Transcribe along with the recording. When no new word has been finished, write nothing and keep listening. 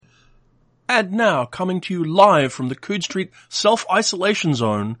And now, coming to you live from the Coode Street self-isolation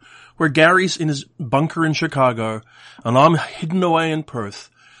zone, where Gary's in his bunker in Chicago, and I'm hidden away in Perth,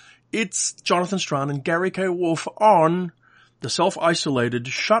 it's Jonathan Strahan and Gary K. Wolfe on the self-isolated,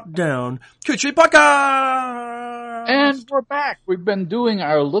 shut down Coode Street Podcast! And we're back. We've been doing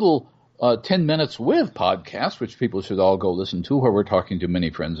our little 10 Minutes With podcast, which people should all go listen to, where we're talking to many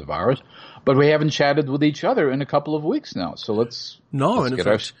friends of ours. But we haven't chatted with each other in a couple of weeks now, so let's in get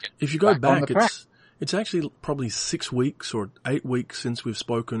fact, if you go back, on it's actually probably 6 weeks or 8 weeks since we've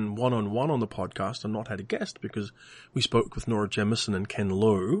spoken one-on-one on the podcast and not had a guest, because we spoke with Nora Jemison and Ken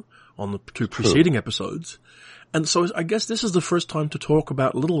Lowe on the two preceding episodes. And so I guess this is the first time to talk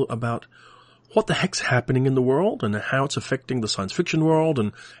a little about what the heck's happening in the world and how it's affecting the science fiction world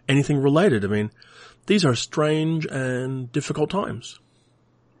and anything related. I mean, these are strange and difficult times.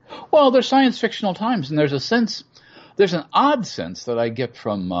 Well, they're science fictional times, and there's an odd sense that I get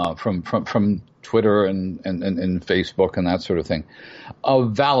from Twitter and Facebook and that sort of thing,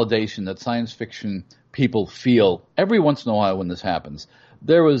 of validation that science fiction people feel every once in a while when this happens.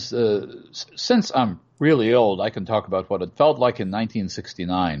 There was, since I'm really old, I can talk about what it felt like in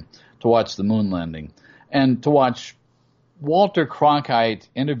 1969 to watch the moon landing, and to watch Walter Cronkite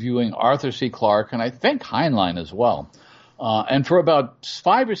interviewing Arthur C. Clarke, and I think Heinlein as well. And for about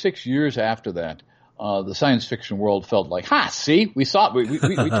 5 or 6 years after that, the science fiction world felt like, see, we saw it, we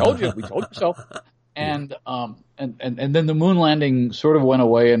told you so. And then the moon landing sort of went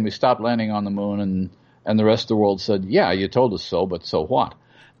away, and we stopped landing on the moon, and the rest of the world said, yeah, you told us so, but so what?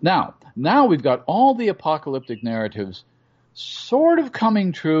 Now we've got all the apocalyptic narratives sort of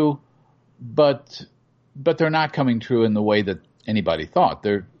coming true, but they're not coming true in the way that anybody thought.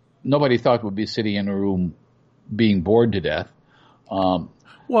 Nobody thought we'd be sitting in a room being bored to death.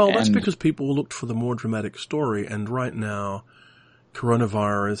 That's because people looked for the more dramatic story, and right now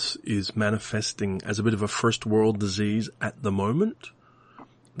coronavirus is manifesting as a bit of a first world disease at the moment.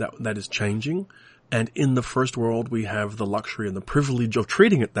 That is changing. And in the first world, we have the luxury and the privilege of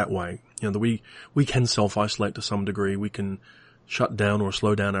treating it that way. You know, we can self-isolate to some degree. We can shut down or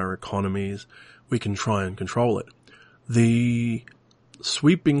slow down our economies. We can try and control it. The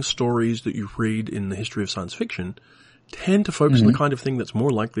sweeping stories that you read in the history of science fiction tend to focus on the kind of thing that's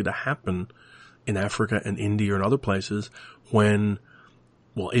more likely to happen in Africa and India and other places when,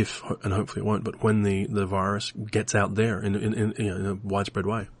 if, and hopefully it won't, but when the virus gets out there in a widespread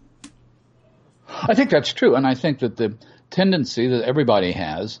way. I think that's true, and I think that the tendency that everybody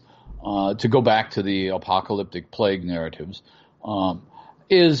has to go back to the apocalyptic plague narratives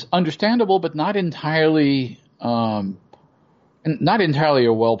is understandable, but not entirely a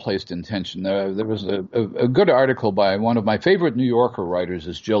well-placed intention. There was a good article by one of my favorite New Yorker writers,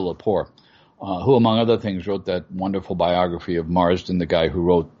 is Jill Lepore, who, among other things, wrote that wonderful biography of Marsden, the guy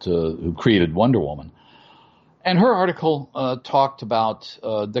who created Wonder Woman. And her article talked about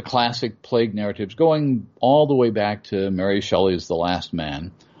the classic plague narratives going all the way back to Mary Shelley's The Last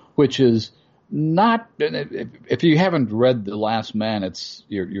Man, which is not, if you haven't read The Last Man,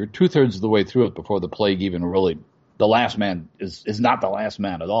 you're 2/3 of the way through it before the plague even really, the last man is not the last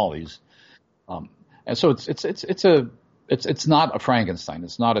man at all. And so it's not a Frankenstein.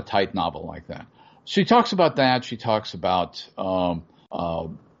 It's not a tight novel like that. She talks about that. She talks about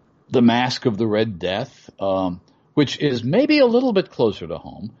The Mask of the Red Death, which is maybe a little bit closer to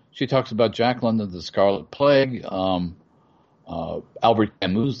home. She talks about Jack London's The Scarlet Plague, Albert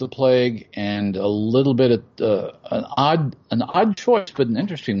Camus' The Plague, and a little bit an odd choice, but an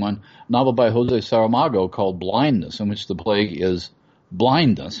interesting one, novel by Jose Saramago called Blindness, in which the plague is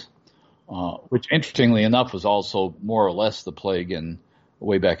blindness, which interestingly enough was also more or less the plague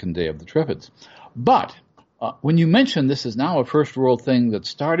way back in Day of the Triffids. But when you mention this is now a first world thing that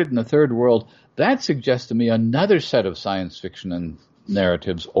started in the third world, that suggests to me another set of science fiction and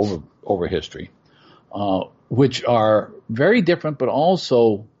narratives over history, which are very different but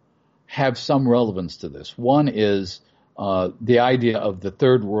also have some relevance to this. One is the idea of the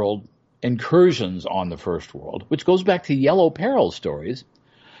third world incursions on the first world, which goes back to Yellow Peril stories.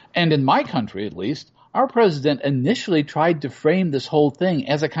 And in my country, at least, our president initially tried to frame this whole thing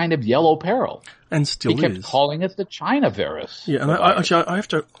as a kind of yellow peril. And still is. He kept calling it the China virus. Yeah, and I have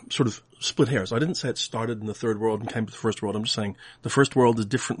to sort of split hairs. I didn't say it started in the third world and came to the first world. I'm just saying the first world is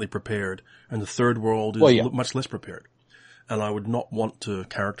differently prepared and the third world is much less prepared. And I would not want to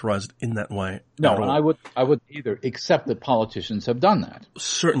characterize it in that way. No, and I would either, except that politicians have done that.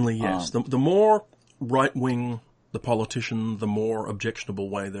 Certainly, yes. The more right-wing the politician, the more objectionable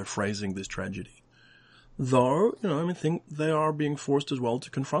way they're phrasing this tragedy. Though, I think they are being forced as well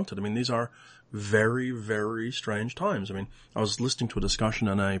to confront it. I mean, these are very, very strange times. I mean, I was listening to a discussion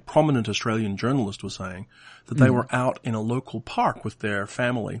and a prominent Australian journalist was saying that they were out in a local park with their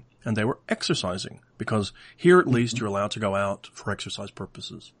family and they were exercising because here at least you're allowed to go out for exercise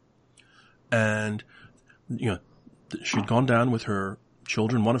purposes. And, she'd gone down with her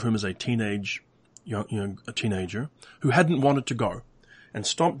children, one of whom is a teenager who hadn't wanted to go, and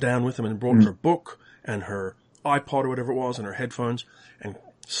stomped down with them and brought her a book and her iPod or whatever it was and her headphones and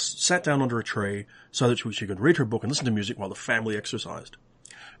sat down under a tree so that she could read her book and listen to music while the family exercised.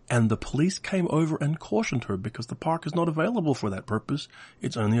 And the police came over and cautioned her because the park is not available for that purpose.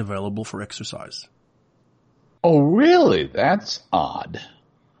 It's only available for exercise. Oh, really? That's odd.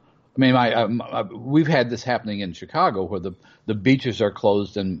 I mean, we've had this happening in Chicago where the beaches are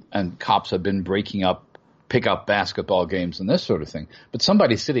closed and cops have been breaking up pick-up basketball games and this sort of thing. But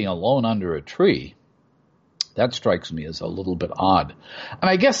somebody sitting alone under a tree, that strikes me as a little bit odd. And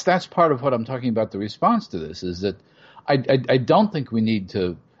I guess that's part of what I'm talking about the response to this, is that I don't think we need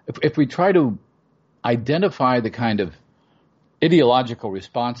to, if we try to identify the kind of ideological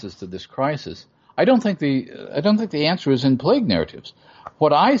responses to this crisis, I don't think the answer is in plague narratives.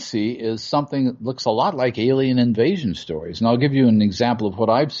 What I see is something that looks a lot like alien invasion stories. And I'll give you an example of what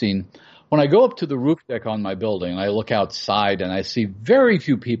I've seen. When I go up to the roof deck on my building and I look outside and I see very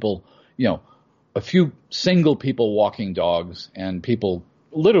few people, a few single people walking dogs and people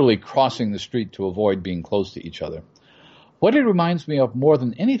literally crossing the street to avoid being close to each other. What it reminds me of more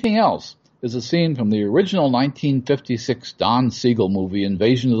than anything else is a scene from the original 1956 Don Siegel movie,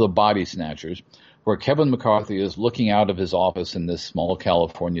 Invasion of the Body Snatchers, where Kevin McCarthy is looking out of his office in this small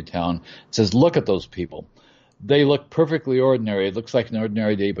California town and says, look at those people. They look perfectly ordinary. It looks like an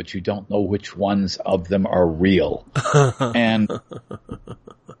ordinary day, but you don't know which ones of them are real. And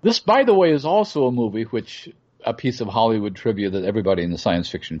this, by the way, is also a movie a piece of Hollywood trivia that everybody in the science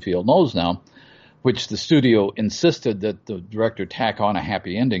fiction field knows now, which the studio insisted that the director tack on a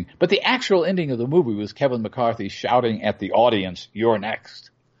happy ending. But the actual ending of the movie was Kevin McCarthy shouting at the audience, "You're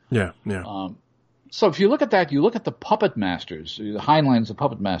next." Yeah. So if you look at that, you look at the puppet masters, the Heinleins of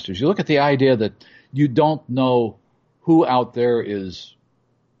puppet masters, you look at the idea that you don't know who out there is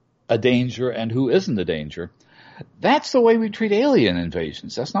a danger and who isn't a danger. That's the way we treat alien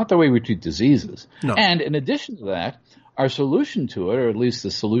invasions. That's not the way we treat diseases. No. And in addition to that, our solution to it, or at least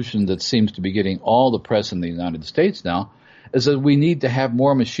the solution that seems to be getting all the press in the United States now, is that we need to have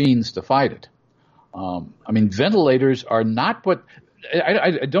more machines to fight it. Ventilators are not what...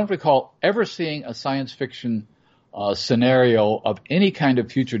 I don't recall ever seeing a science fiction scenario of any kind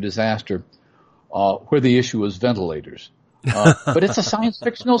of future disaster where the issue was ventilators. But it's a science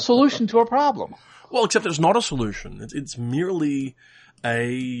fictional solution to a problem. Well, except it's not a solution. It's merely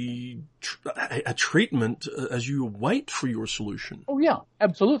a treatment as you wait for your solution. Oh, yeah,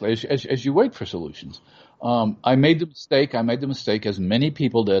 absolutely. As you wait for solutions. I made the mistake, as many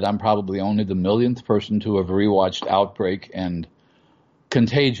people did. I'm probably only the millionth person to have rewatched Outbreak and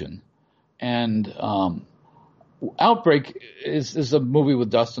Contagion. And Outbreak is a movie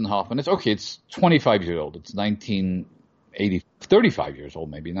with Dustin Hoffman. It's 25 years old. It's 35 years old,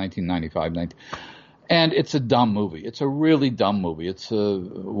 maybe, 1995. And it's a dumb movie. It's a really dumb movie. It's a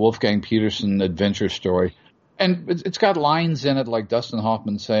Wolfgang Petersen adventure story. And it's got lines in it like Dustin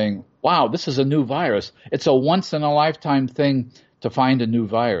Hoffman saying, wow, this is a new virus. It's a once-in-a-lifetime thing to find a new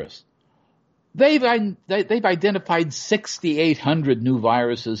virus. They've identified 6,800 new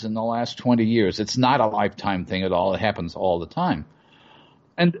viruses in the last 20 years. It's not a lifetime thing at all. It happens all the time.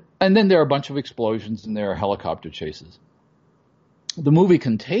 And then there are a bunch of explosions and there are helicopter chases. The movie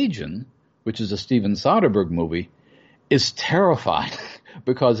Contagion, which is a Steven Soderbergh movie, is terrifying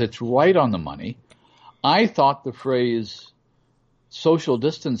because it's right on the money. I thought the phrase social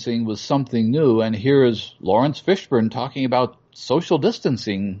distancing was something new, and here is Lawrence Fishburne talking about social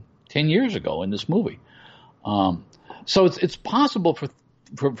distancing 10 years ago in this movie. So it's possible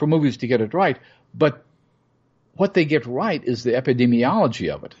for movies to get it right, but what they get right is the epidemiology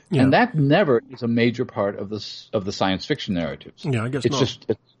of it. Yeah. And that never is a major part of the science fiction narratives. Yeah, I guess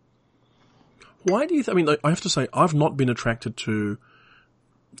not. Why do you I have to say, I've not been attracted to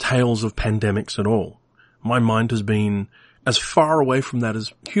tales of pandemics at all. My mind has been as far away from that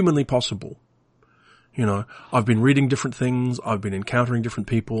as humanly possible. I've been reading different things. I've been encountering different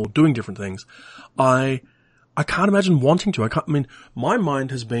people, doing different things. I can't imagine wanting to. My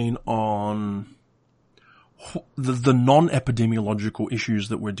mind has been on the non-epidemiological issues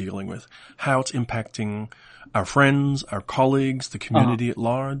that we're dealing with, how it's impacting our friends, our colleagues, the community at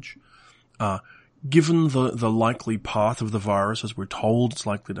large. Given the likely path of the virus, as we're told it's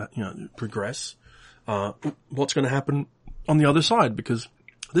likely to, progress, what's going to happen on the other side, because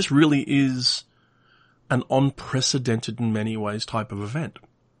this really is an unprecedented in many ways type of event.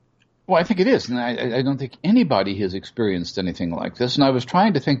 Well, I think it is, and I don't think anybody has experienced anything like this. And I was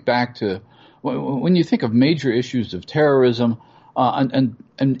trying to think back to when you think of major issues of terrorism, and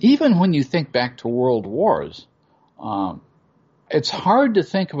even when you think back to world wars, it's hard to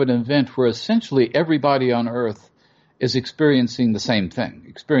think of an event where essentially everybody on Earth is experiencing the same thing,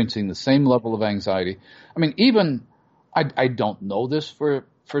 experiencing the same level of anxiety. I mean, even I don't know this for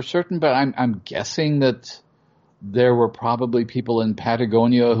certain, but I'm guessing that there were probably people in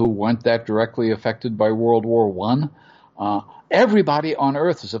Patagonia who weren't that directly affected by World War I. Everybody on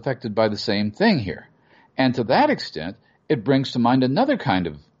Earth is affected by the same thing here. And to that extent, it brings to mind another kind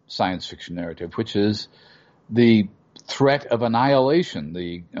of science fiction narrative, which is the threat of annihilation,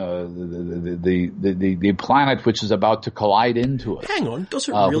 the planet which is about to collide into us. Hang on, does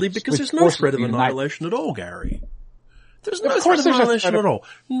it really? Because there's no threat of annihilation at all, Gary. There's no threat of annihilation at all.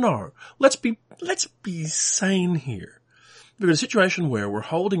 No. Let's be sane here. We've got a situation where we're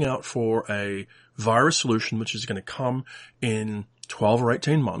holding out for a virus solution which is going to come in 12 or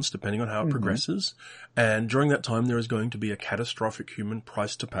 18 months, depending on how it progresses. And during that time, there is going to be a catastrophic human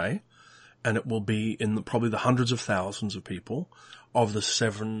price to pay. And it will be in probably the hundreds of thousands of people of the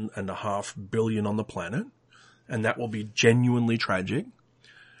 7.5 billion on the planet. And that will be genuinely tragic.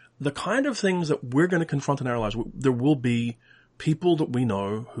 The kind of things that we're going to confront in our lives, there will be people that we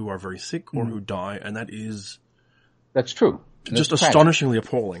know who are very sick or who die, and that's true. Just astonishingly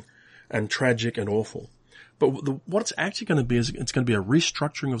appalling and tragic and awful. But what it's actually going to be is it's going to be a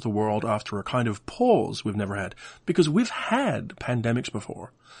restructuring of the world after a kind of pause we've never had. Because we've had pandemics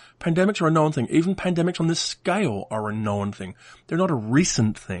before. Pandemics are a known thing. Even pandemics on this scale are a known thing. They're not a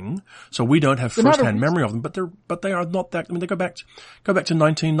recent thing, so we don't have first-hand memory of them, but they are not that, I mean, they go back to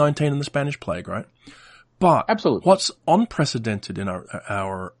 1919 and the Spanish plague, right? But absolutely, what's unprecedented in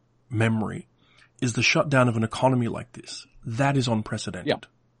our memory is the shutdown of an economy like this. That is unprecedented. Yeah.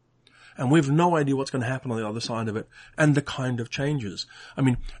 And we have no idea what's going to happen on the other side of it and the kind of changes. I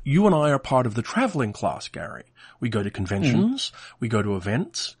mean, you and I are part of the traveling class, Gary. We go to conventions, we go to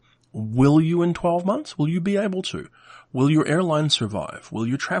events. Will you in 12 months? Will you be able to? Will your airline survive? Will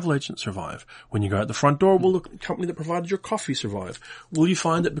your travel agent survive? When you go out the front door, will the company that provided your coffee survive? Will you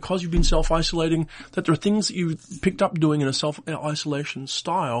find that because you've been self-isolating, that there are things that you've picked up doing in a self-isolation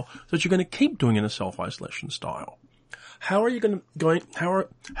style that you're going to keep doing in a self-isolation style? How are you going to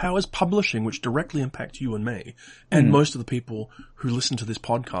how is publishing, which directly impacts you and me, and most of the people who listen to this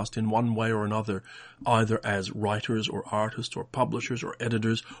podcast in one way or another, either as writers or artists or publishers or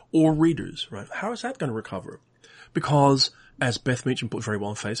editors or readers, right? How is that going to recover? Because, as Beth Meacham put very well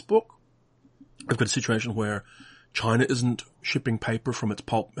on Facebook, we've got a situation where China isn't shipping paper from its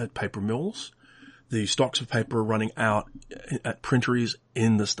pulp at paper mills. The stocks of paper are running out at printeries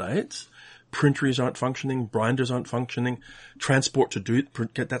in the States. Printeries aren't functioning, binders aren't functioning, transport to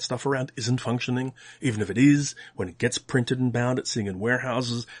get that stuff around isn't functioning. Even if it is, when it gets printed and bound, it's sitting in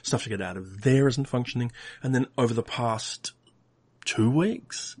warehouses, stuff to get out of there isn't functioning. And then over the past 2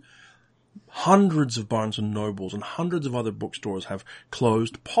 weeks, hundreds of Barnes and Nobles and hundreds of other bookstores have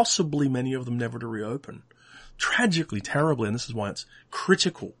closed, possibly many of them never to reopen. Tragically, terribly, and this is why it's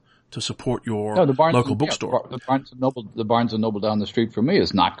critical to support your local bookstore. The Barnes and Noble down the street for me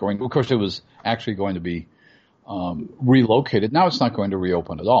is not going. Of course, it was actually going to be relocated. Now it's not going to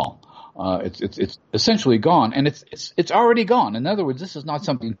reopen at all. It's essentially gone, and it's already gone. In other words, this is not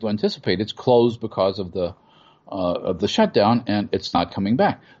something to anticipate. It's closed because of the shutdown, and it's not coming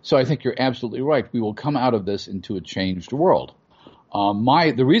back. So I think you're absolutely right. We will come out of this into a changed world.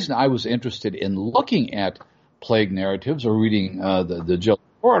 The reason I was interested in looking at plague narratives or reading the Jill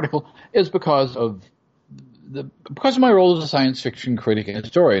article is because of my role as a science fiction critic and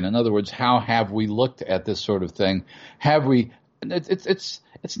historian. In other words, how have we looked at this sort of thing? Have we? It's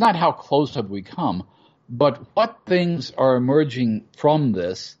not how close have we come, but what things are emerging from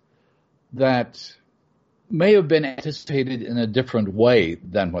this that may have been anticipated in a different way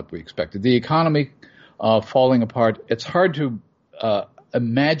than what we expected. The economy falling apart. It's hard to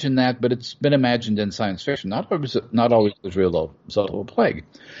imagine that, but it's been imagined in science fiction. Not always as real as a plague.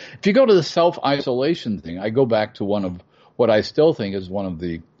 If you go to the self-isolation thing, I go back to one of what I still think is one of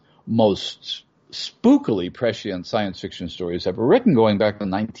the most spookily prescient science fiction stories ever written, going back to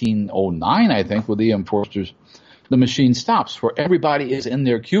 1909, I think, with E.M. Forster's The Machine Stops, where everybody is in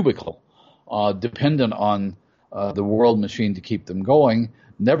their cubicle, dependent on the world machine to keep them going,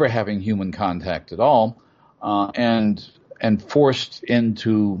 never having human contact at all, and forced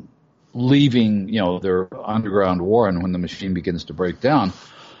into leaving, their underground warren when the machine begins to break down.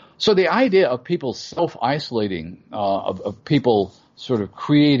 So the idea of people self-isolating, of people sort of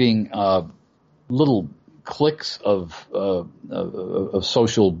creating little cliques of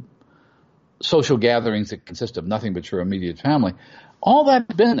social gatherings that consist of nothing but your immediate family, all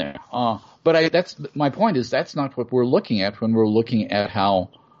that's been there. But that's my point is that's not what we're looking at when we're looking at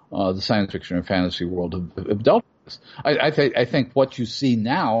how the science fiction or fantasy world have dealt with this. I think what you see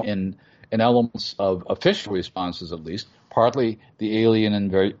now in elements of official responses, at least, partly the alien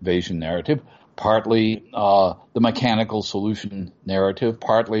invasion narrative, partly the mechanical solution narrative,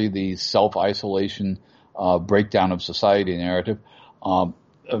 partly the self-isolation breakdown of society narrative,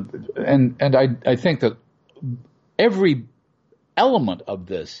 and I think that every element of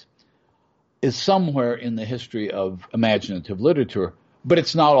this is somewhere in the history of imaginative literature, but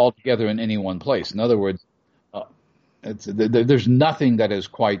it's not all together in any one place. In other words, there's nothing that has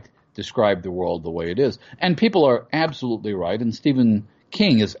quite described the world the way it is. And people are absolutely right, and Stephen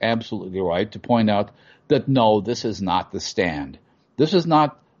King is absolutely right to point out that no, this is not The Stand. This is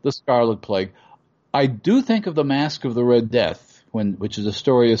not The Scarlet Plague. I do think of The Mask of the Red Death, which is a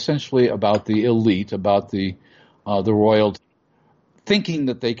story essentially about the elite, about the royalty, thinking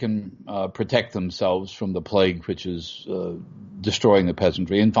that they can protect themselves from the plague which is destroying the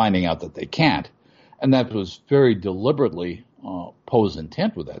peasantry, and finding out that they can't. And that was very deliberately Poe's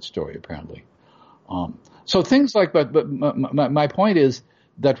intent with that story, apparently. So things like that, but my point is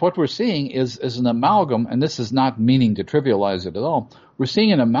that what we're seeing is an amalgam, and this is not meaning to trivialize it at all, we're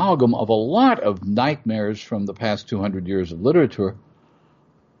seeing an amalgam of a lot of nightmares from the past 200 years of literature,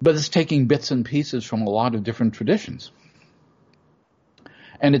 but it's taking bits and pieces from a lot of different traditions.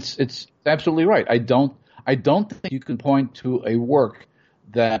 And it's absolutely right. I don't think you can point to a work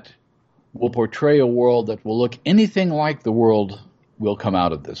that will portray a world that will look anything like the world we'll come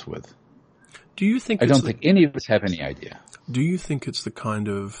out of this with. Do you think? I don't think any of us have any idea. Do you think it's the kind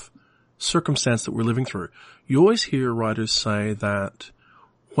of circumstance that we're living through? You always hear writers say that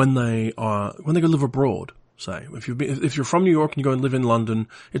when they go live abroad, say if you're from New York and you go and live in London,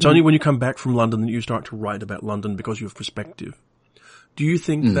 it's only when you come back from London that you start to write about London because you have perspective. Do you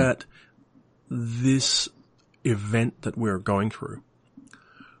think that this event that we're going through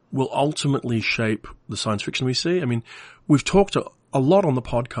will ultimately shape the science fiction we see? I mean, we've talked a lot on the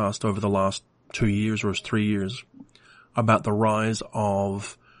podcast over the last 2 years or 3 years about the rise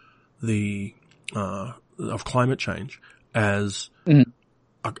of of climate change as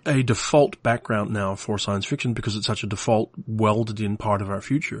a default background now for science fiction because it's such a default welded in part of our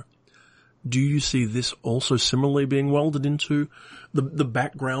future. Do you see this also similarly being welded into the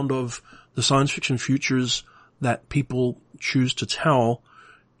background of the science fiction futures that people choose to tell,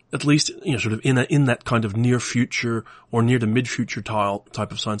 at least, sort of in that kind of near future or near to mid future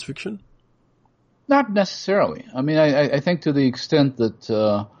type of science fiction? Not necessarily. I mean, I think to the extent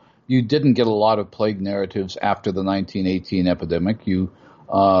that you didn't get a lot of plague narratives after the 1918 epidemic, you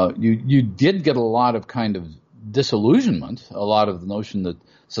did get a lot of kind of disillusionment, a lot of the notion that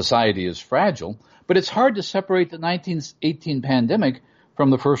society is fragile, but it's hard to separate the 1918 pandemic from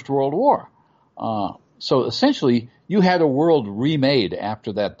the First World War. So essentially, you had a world remade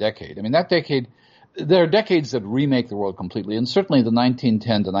after that decade. I mean, that decade, there are decades that remake the world completely, and certainly the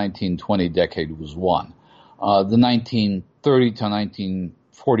 1910 to 1920 decade was one. The 1930 to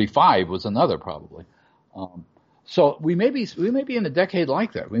 1945 was another, probably. So we may be in a decade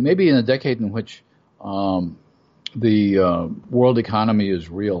like that. We may be in a decade in which the world economy is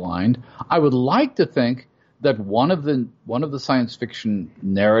realigned. I would like to think that one of the science fiction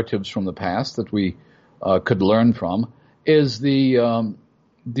narratives from the past that we could learn from is the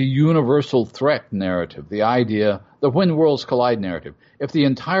universal threat narrative, the idea, the when worlds collide narrative. If the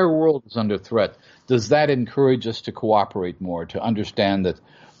entire world is under threat, does that encourage us to cooperate more, to understand that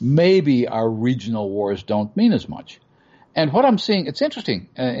maybe our regional wars don't mean as much? And what I'm seeing, it's interesting,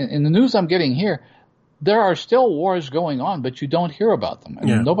 in the news I'm getting here, there are still wars going on, but you don't hear about them.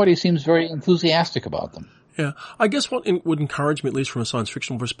 And nobody seems very enthusiastic about them. Yeah. I guess what would encourage me, at least from a science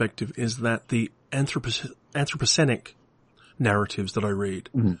fiction perspective, is that the anthropocenic narratives that I read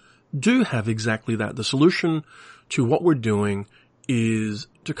do have exactly that. The solution to what we're doing is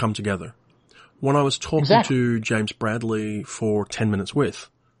to come together. When I was talking to James Bradley for 10 Minutes With,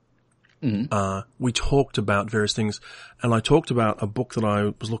 we talked about various things, and I talked about a book that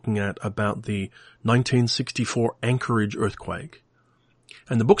I was looking at about the 1964 Anchorage earthquake.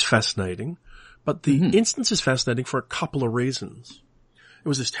 And the book's fascinating, but the instance is fascinating for a couple of reasons. It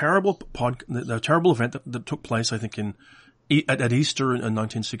was this terrible event that took place, I think, at Easter in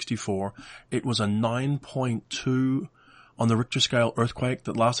 1964. It was a 9.2 on the Richter scale earthquake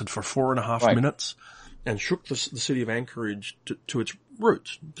that lasted for 4.5 minutes. and shook the city of Anchorage to its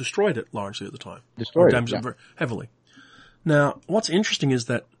roots, destroyed it largely at the time. Damaged it very heavily. Now, what's interesting is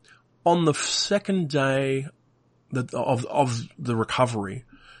that on the second day of the recovery,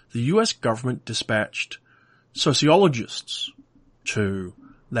 the U.S. government dispatched sociologists to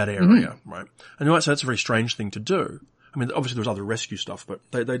that area, right? And you might say that's a very strange thing to do. I mean, obviously there was other rescue stuff, but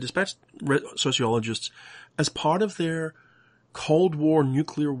they dispatched sociologists as part of their Cold War,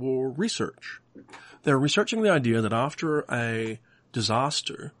 nuclear war research. They're researching the idea that after a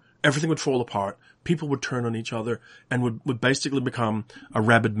disaster, everything would fall apart, people would turn on each other, and would basically become a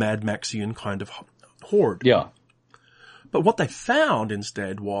rabid Mad Maxian kind of horde. Yeah. But what they found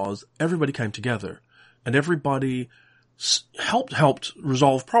instead was everybody came together, and everybody helped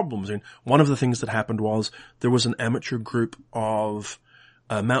resolve problems. And one of the things that happened was there was an amateur group of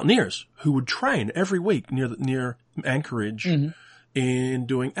mountaineers who would train every week near Anchorage in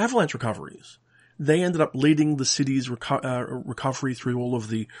doing avalanche recoveries. They ended up leading the city's recovery through all of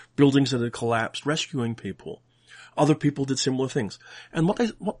the buildings that had collapsed, rescuing people. Other people did similar things. And what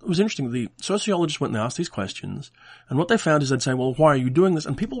was interesting, the sociologists went and asked these questions, and what they found is they'd say, well, why are you doing this?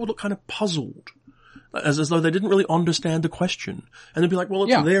 And people would look kind of puzzled, as though they didn't really understand the question. And they'd be like, well,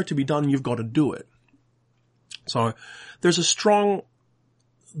 it's there to be done, you've got to do it. So there's a strong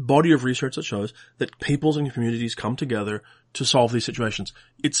body of research that shows that peoples and communities come together to solve these situations.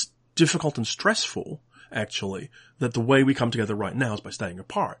 It's difficult and stressful, actually, that the way we come together right now is by staying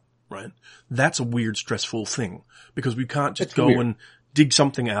apart, right? That's a weird, stressful thing, because we can't just go and dig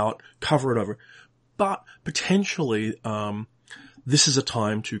something out, cover it over. But potentially, this is a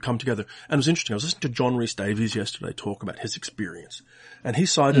time to come together. And it was interesting. I was listening to John Rhys Davies yesterday talk about his experience, and he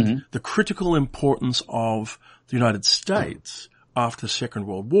cited the critical importance of the United States after the Second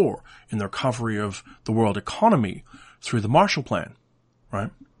World War in the recovery of the world economy through the Marshall Plan, right?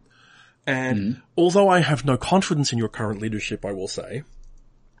 And although I have no confidence in your current leadership, I will say,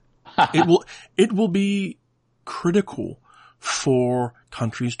 it will be critical for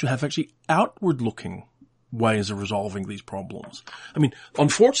countries to have actually outward-looking ways of resolving these problems. I mean,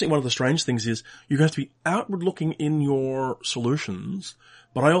 unfortunately, one of the strange things is you're going to have to be outward-looking in your solutions,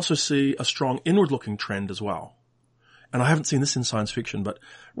 but I also see a strong inward-looking trend as well. And I haven't seen this in science fiction, but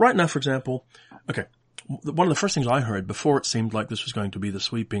right now, for example, okay, one of the first things I heard before it seemed like this was going to be the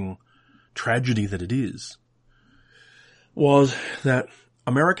sweeping tragedy that it is, was that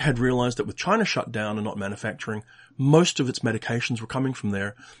America had realized that with China shut down and not manufacturing, most of its medications were coming from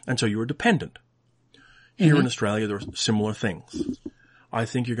there, and so you were dependent. Here in Australia, there are similar things. I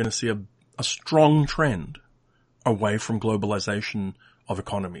think you're going to see a strong trend away from globalization of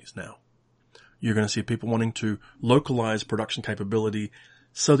economies now. You're going to see people wanting to localize production capability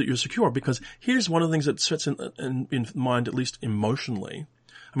so that you're secure, because here's one of the things that sits in mind, at least emotionally.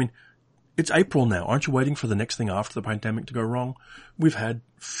 I mean, it's April now. Aren't you waiting for the next thing after the pandemic to go wrong? We've had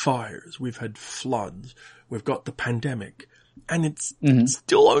fires. We've had floods. We've got the pandemic. And it's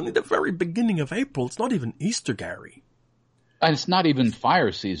still only the very beginning of April. It's not even Easter, Gary. And it's not even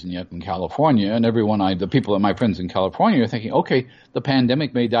fire season yet in California. And the people my friends in California are thinking, okay, the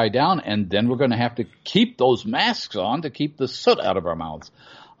pandemic may die down, and then we're going to have to keep those masks on to keep the soot out of our mouths.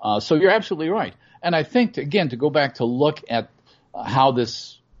 So you're absolutely right. And I think, again, to go back to look at how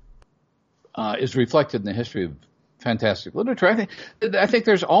this is reflected in the history of fantastic literature, I think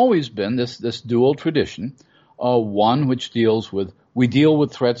there's always been this dual tradition, one which we deal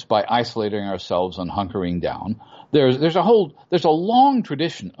with threats by isolating ourselves and hunkering down. There's a long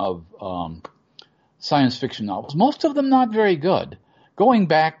tradition of science fiction novels, most of them not very good. Going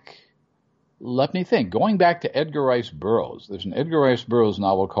back to Edgar Rice Burroughs. There's an Edgar Rice Burroughs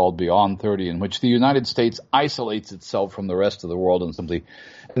novel called Beyond 30, in which the United States isolates itself from the rest of the world and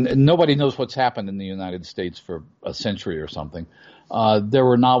nobody knows what's happened in the United States for a century or something. There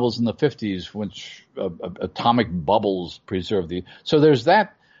were novels in the 50s which atomic bubbles preserved so there's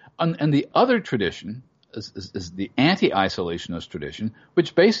that. And the other tradition is the anti-isolationist tradition,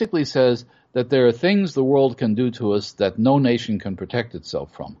 which basically says that there are things the world can do to us that no nation can protect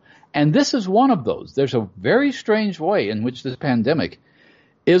itself from. And this is one of those. There's a very strange way in which this pandemic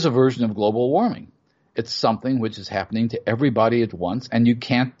is a version of global warming. It's something which is happening to everybody at once, and you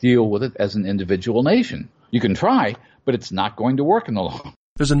can't deal with it as an individual nation. You can try, but it's not going to work in the long.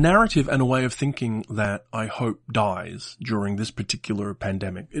 There's a narrative and a way of thinking that I hope dies during this particular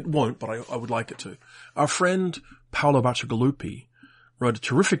pandemic. It won't, but I would like it to. Our friend Paolo Bacigalupi wrote a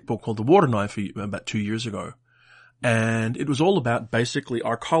terrific book called The Water Knife about 2 years ago. And it was all about basically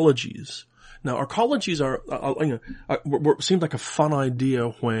arcologies. Now, arcologies seemed like a fun idea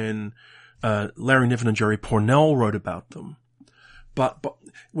when Larry Niven and Jerry Pournelle wrote about them. But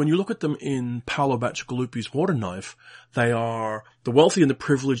when you look at them in Paolo Bacigalupi's Water Knife, they are the wealthy and the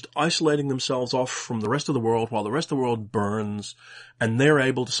privileged isolating themselves off from the rest of the world while the rest of the world burns, and they're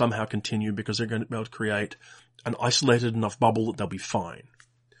able to somehow continue because they're going to be able to create an isolated enough bubble that they'll be fine.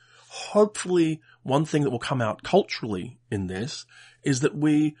 Hopefully, one thing that will come out culturally in this is that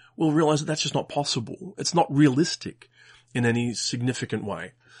we will realize that that's just not possible. It's not realistic in any significant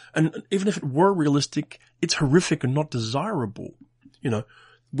way. And even if it were realistic, it's horrific and not desirable. You know,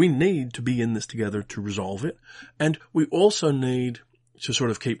 we need to be in this together to resolve it. And we also need to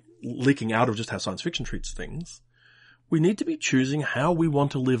sort of keep leaking out of just how science fiction treats things. We need to be choosing how we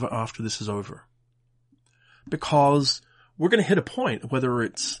want to live after this is over. Because we're going to hit a point, whether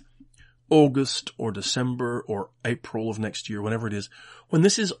it's August or December or April of next year, whenever it is, when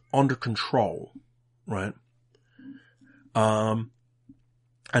this is under control, right?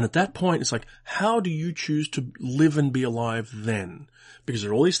 And at that point, it's like, how do you choose to live and be alive then? Because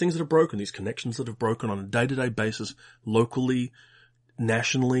there are all these things that are broken, these connections that have broken on a day-to-day basis, locally,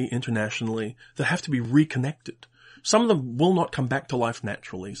 nationally, internationally, that have to be reconnected. Some of them will not come back to life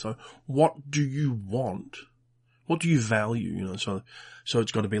naturally. So what do you want? What do you value? You know, so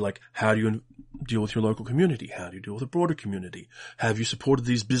it's got to be like, how do you deal with your local community? How do you deal with a broader community? Have you supported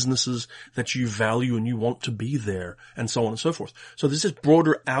these businesses that you value and you want to be there? And so on and so forth. So there's this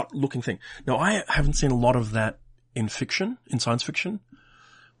broader out-looking thing. Now, I haven't seen a lot of that in fiction, in science fiction,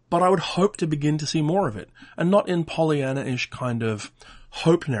 but I would hope to begin to see more of it. And not in Pollyanna-ish kind of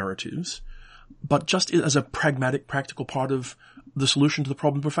hope narratives, but just as a pragmatic, practical part of the solution to the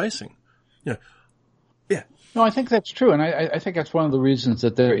problem we're facing. You know, yeah. No, I think that's true, and I think that's one of the reasons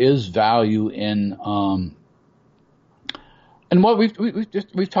that there is value in. And what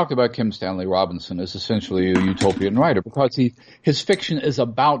we've talked about Kim Stanley Robinson as essentially a utopian writer because his fiction is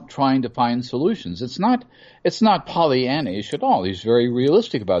about trying to find solutions. It's not Pollyanna-ish at all. He's very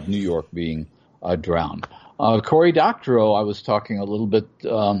realistic about New York being drowned. Cory Doctorow, I was talking a little bit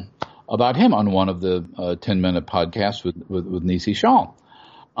about him on one of the 10-minute podcasts with Nisi Shaw.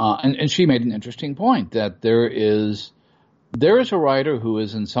 And she made an interesting point that there is a writer who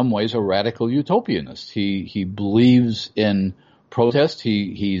is in some ways a radical utopianist. He believes in protest.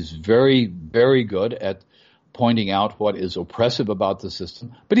 He's very, very good at pointing out what is oppressive about the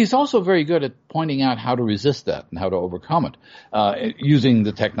system, but he's also very good at pointing out how to resist that and how to overcome it, using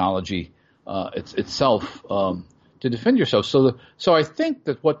the technology itself to defend yourself. So I think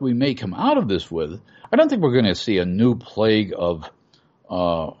that what we may come out of this with, I don't think we're going to see a new plague of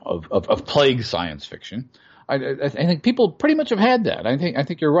plague science fiction. I think people pretty much have had that. I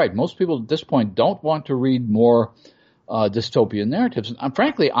think you're right. Most people at this point don't want to read more dystopian narratives. And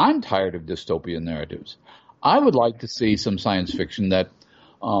frankly, I'm tired of dystopian narratives. I would like to see some science fiction that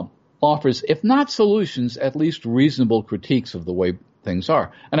offers, if not solutions, at least reasonable critiques of the way things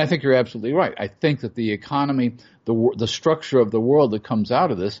are. And I think you're absolutely right. I think that the economy, the structure of the world that comes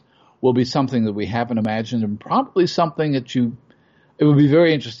out of this will be something that we haven't imagined and probably something that it would be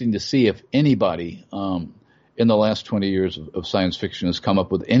very interesting to see if anybody in the last 20 years of science fiction has come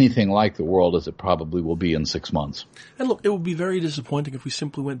up with anything like the world as it probably will be in 6 months. And look, it would be very disappointing if we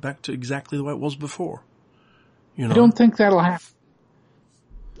simply went back to exactly the way it was before. You know? I don't think that'll happen.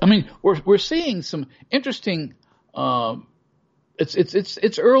 I mean, we're seeing some interesting.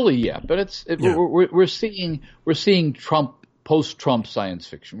 It's early yet, but we're seeing post-Trump science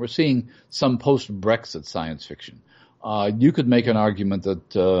fiction. We're seeing some post-Brexit science fiction. You could make an argument that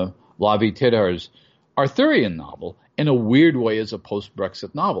Lavie Tidhar's Arthurian novel, in a weird way, is a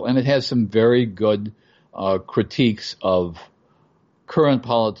post-Brexit novel, and it has some very good critiques of current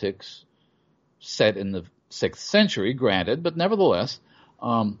politics set in the 6th century, granted, but nevertheless,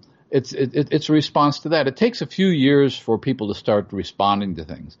 it's a response to that. It takes a few years for people to start responding to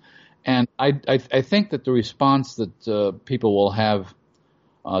things, and I think that the response that people will have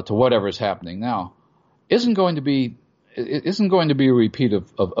to whatever's happening now isn't going to be a repeat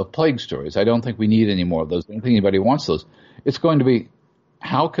of plague stories. I don't think we need any more of those. I don't think anybody wants those. It's going to be,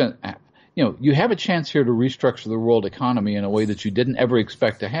 you have a chance here to restructure the world economy in a way that you didn't ever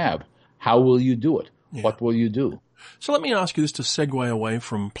expect to have. How will you do it? Yeah. What will you do? So let me ask you this to segue away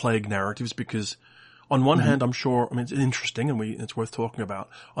from plague narratives, because on one hand, I'm sure, it's interesting and it's worth talking about.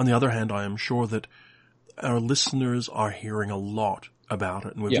 On the other hand, I am sure that our listeners are hearing a lot about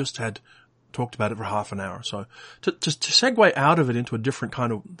it, and we've just talked about it for half an hour. So to segue out of it into a different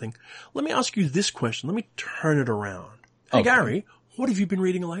kind of thing, let me ask you this question. Let me turn it around. Hey, Gary, what have you been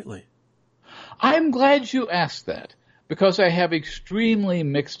reading lately? I'm glad you asked that, because I have extremely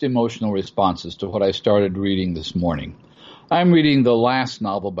mixed emotional responses to what I started reading this morning. I'm reading the last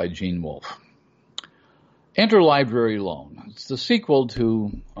novel by Gene Wolfe. Enter Library Loan. It's the sequel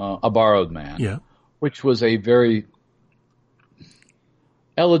to A Borrowed Man, which was a very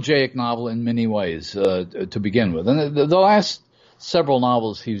elegiac novel in many ways to begin with. And the last several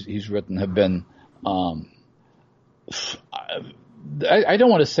novels he's written have been, I don't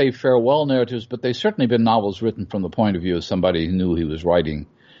want to say farewell narratives, but they've certainly been novels written from the point of view of somebody who knew he was writing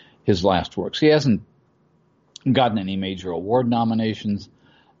his last works. He hasn't gotten any major award nominations.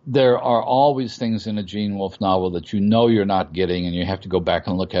 There are always things in a Gene Wolfe novel that you know you're not getting, and you have to go back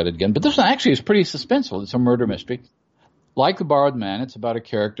and look at it again. But this one actually is pretty suspenseful. It's a murder mystery. Like The Borrowed Man, it's about a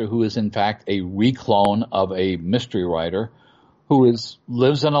character who is in fact a reclone of a mystery writer who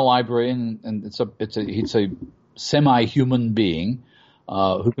lives in a library, and he's a semi-human being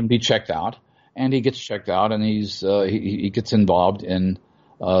who can be checked out, and he gets checked out, and he gets involved in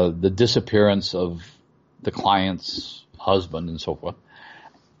the disappearance of the client's husband and so forth.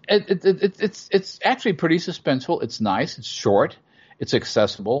 It's actually pretty suspenseful. It's nice. It's short. It's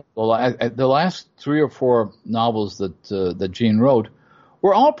accessible. The last 3 or 4 novels that Gene wrote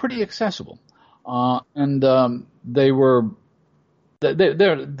were all pretty accessible, and they were.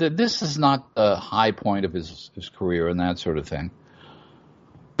 This is not the high point of his career and that sort of thing,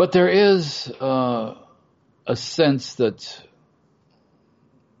 but there is a sense that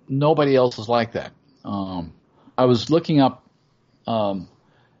nobody else is like that. I was looking up,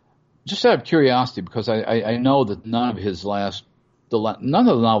 just out of curiosity, because I know that none of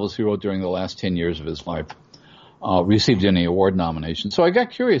the novels he wrote during the last 10 years of his life received any award nominations. So I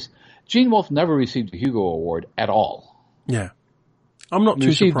got curious. Gene Wolfe never received a Hugo Award at all. Yeah. I'm not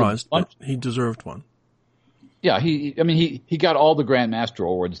too surprised, but he deserved one. Yeah, he got all the Grandmaster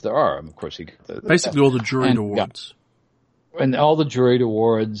Awards there are. Of course, he got basically all the juried awards. And all the juried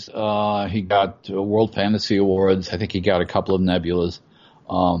awards. He got World Fantasy Awards. I think he got a couple of Nebulas.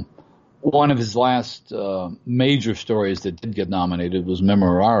 One of his last major stories that did get nominated was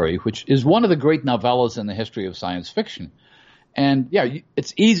Memorare, which is one of the great novellas in the history of science fiction. And yeah,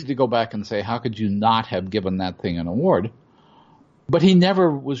 it's easy to go back and say, how could you not have given that thing an award? But he never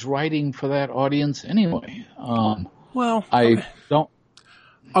was writing for that audience anyway. I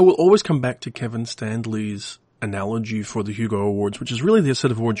will always come back to Kevin Standley's analogy for the Hugo Awards, which is really the set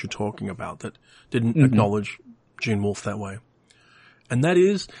of awards you're talking about that didn't acknowledge Gene Wolfe that way. And that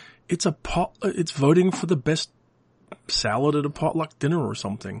is, it's voting for the best salad at a potluck dinner or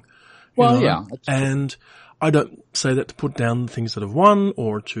something. Well, yeah. And I don't say that to put down the things that have won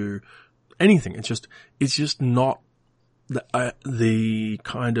or to anything. It's just not the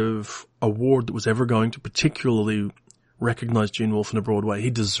kind of award that was ever going to particularly recognize Gene Wolfe in a broad way. He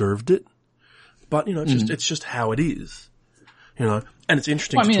deserved it, but it's just how it is, and it's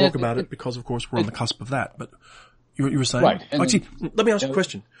interesting to talk about it because, of course, we're on the cusp of that. But you were saying, right? Actually, let me ask you a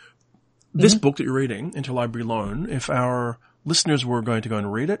question. This book that you're reading, Enter Library Loan, if our listeners were going to go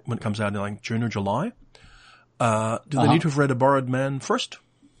and read it when it comes out in like June or July, do they need to have read A Borrowed Man first?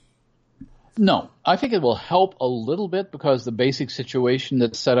 No, I think it will help a little bit because the basic situation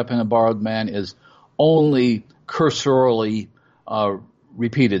that's set up in A Borrowed Man is only cursorily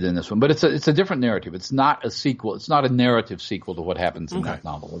repeated in this one. But it's a different narrative. It's not a sequel. It's not a narrative sequel to what happens in that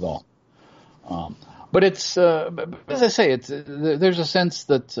novel at all. But it's, as I say, there's a sense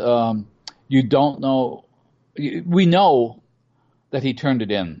that you don't know. We know that he turned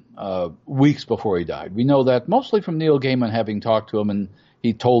it in weeks before he died. We know that mostly from Neil Gaiman having talked to him, and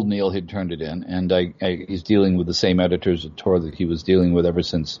he told Neil he'd turned it in, and he's dealing with the same editors at Tor that he was dealing with ever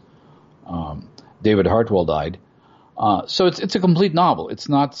since David Hartwell died. So it's a complete novel. It's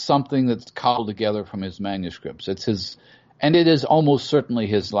not something that's cobbled together from his manuscripts. And it is almost certainly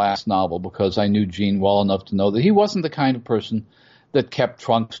his last novel because I knew Gene well enough to know that he wasn't the kind of person that kept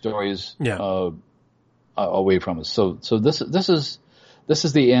trunk stories away from us. So this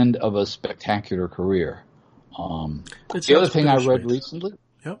is the end of a spectacular career. The other thing I read recently,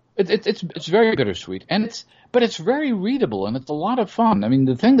 it's very bittersweet, but it's very readable and it's a lot of fun. I mean,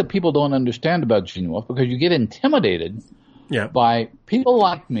 the thing that people don't understand about Gene Wolfe, because you get intimidated by people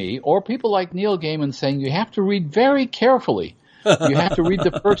like me or people like Neil Gaiman saying you have to read very carefully. You have to read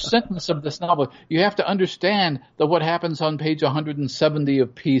the first sentence of this novel. You have to understand that what happens on page 170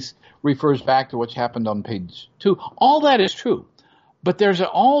 of Peace refers back to what happened on page 2. All that is true, but there's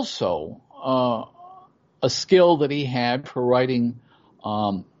also a skill that he had for writing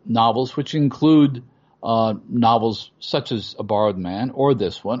novels, which include novels such as A Borrowed Man or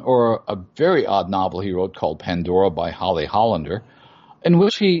this one, or a very odd novel he wrote called Pandora by Holly Hollander, in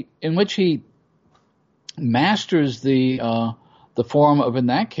which he masters the form of, in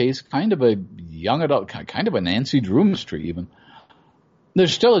that case, kind of a young adult, kind of a Nancy Drew mystery even.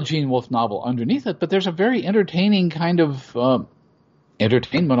 there's still a Gene Wolfe novel underneath it, but there's a very entertaining kind of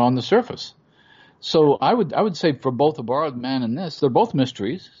entertainment on the surface. So I would say for both The Borrowed Man and this, they're both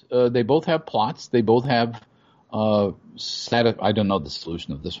mysteries. They both have plots. They both have I don't know the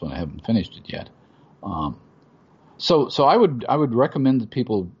solution of this one. I haven't finished it yet. So I would recommend that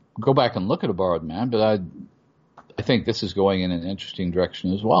people go back and look at A Borrowed Man, but I think this is going in an interesting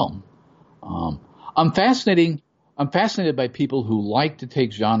direction as well. I'm fascinated by people who like to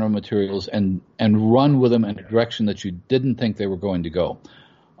take genre materials and run with them in a direction that you didn't think they were going to go.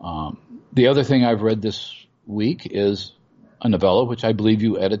 The other thing I've read this week is a novella, which I believe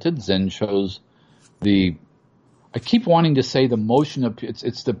you edited. Zen shows I keep wanting to say the motion of,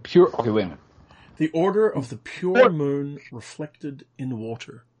 it's the pure, okay, wait a minute. The Order of the Pure Moon Reflected in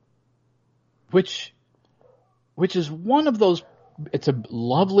Water. Which is one of those, it's a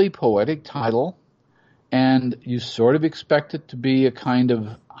lovely poetic title, and you sort of expect it to be a kind of,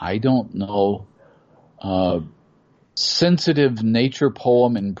 I don't know, sensitive nature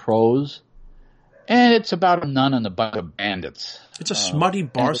poem in prose, and it's about a nun and a bunch of bandits. It's a smutty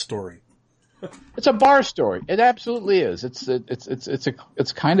bar story. It's a bar story. It absolutely is.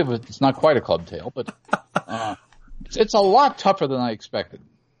 It's kind of it's not quite a club tale, but it's a lot tougher than I expected.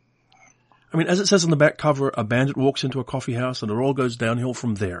 I mean, as it says on the back cover, a bandit walks into a coffee house and it all goes downhill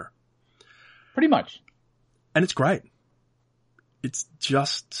from there. Pretty much. And it's great. It's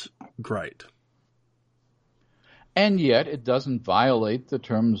just great. And yet it doesn't violate the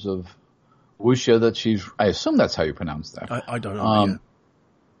terms of wuxia that she's, I assume that's how you pronounce that. I don't know.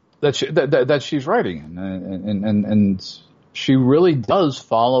 That she's writing in. And she really does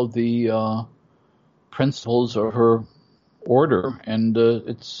follow the principles of her order. And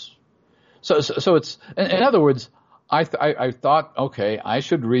it's, so it's, in other words, I thought, okay, I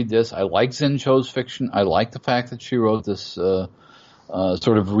should read this. I like Zen Cho's fiction. I like the fact that she wrote this sort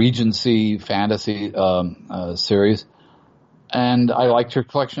of Regency fantasy series, and I liked her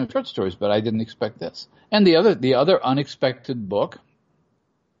collection of short stories. But I didn't expect this. And the other unexpected book,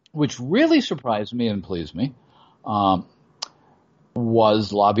 which really surprised me and pleased me,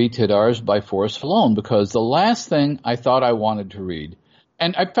 was La Vie Tidars by Forrest Falone, because the last thing I thought I wanted to read,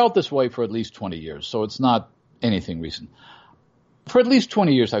 and I felt this way for at least 20 years, so it's not anything recent. For at least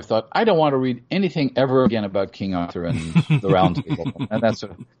 20 years, I've thought, I don't want to read anything ever again about King Arthur and the Round Table. And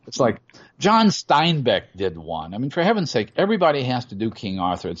it's like, John Steinbeck did one. I mean, for heaven's sake, everybody has to do King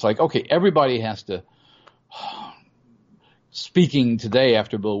Arthur. It's like, okay, everybody has to, speaking today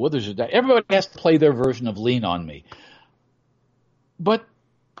after Bill Withers is dead, everybody has to play their version of Lean on Me. But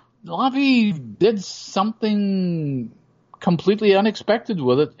La Vie did something completely unexpected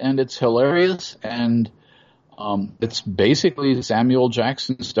with it, and it's hilarious, and it's basically Samuel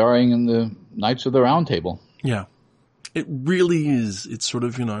Jackson starring in the Knights of the Round Table. Yeah. It really is. It's sort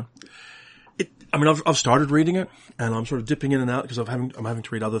of, I've started reading it, and I'm sort of dipping in and out because I'm having to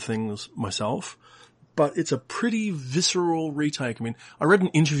read other things myself. But it's a pretty visceral retake. I mean, I read an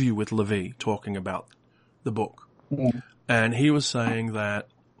interview with Levy talking about the book, and he was saying that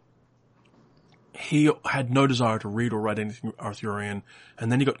he had no desire to read or write anything Arthurian,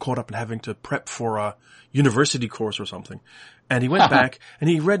 and then he got caught up in having to prep for a university course or something. And he went back and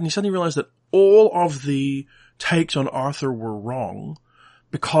he read, and he suddenly realized that all of the takes on Arthur were wrong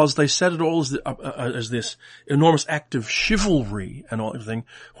because they said it all as this enormous act of chivalry and all everything,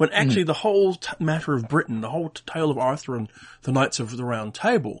 when actually the whole matter of Britain, the whole tale of Arthur and the Knights of the Round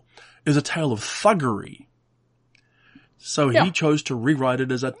Table is a tale of thuggery. So he chose to rewrite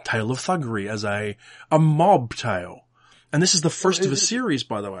it as a tale of thuggery, as a mob tale. And this is the first of a series,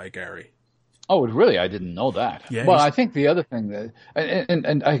 by the way, Gary. Oh, really? I didn't know that. Yeah, well, I think the other thing that,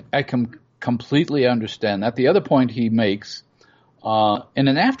 and I can completely understand that. The other point he makes, in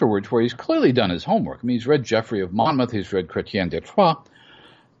an afterwards where he's clearly done his homework, I mean, he's read Geoffrey of Monmouth, he's read Chrétien de Troyes,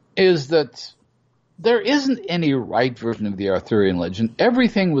 is that there isn't any right version of the Arthurian legend.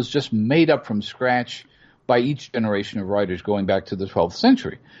 Everything was just made up from scratch by each generation of writers going back to the 12th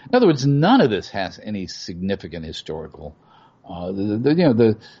century. In other words, none of this has any significant historical.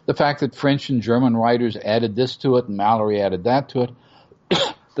 The fact that French and German writers added this to it and Mallory added that to it.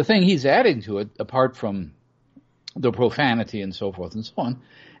 The thing he's adding to it, apart from the profanity and so forth and so on,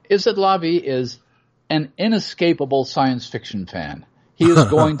 is that La Vie is an inescapable science fiction fan. He is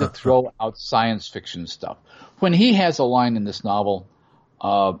going to throw out science fiction stuff. When he has a line in this novel,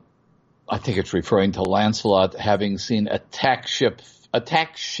 I think it's referring to Lancelot having seen attack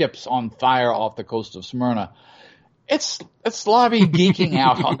ships on fire off the coast of Smyrna. It's La Vie geeking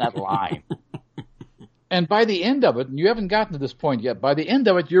out on that line. And by the end of it, and you haven't gotten to this point yet, by the end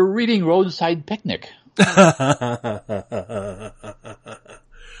of it, you're reading Roadside Picnic.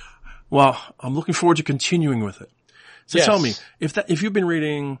 Well, I'm looking forward to continuing with it. So Yes. tell me, if you've been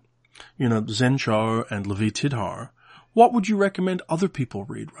reading, Zen Cho and Levi Tidhar, what would you recommend other people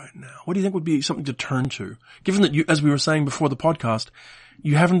read right now? What do you think would be something to turn to? Given that you, as we were saying before the podcast,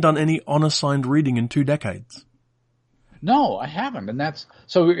 you haven't done any unassigned reading in 2 decades. No, I haven't. And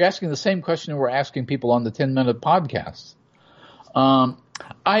so we're asking the same question we're asking people on the 10-minute podcasts. I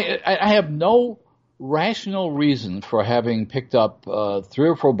have no rational reason for having picked up 3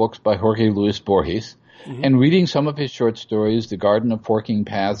 or 4 books by Jorge Luis Borges and reading some of his short stories, The Garden of Forking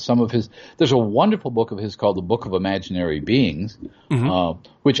Paths, there's a wonderful book of his called The Book of Imaginary Beings,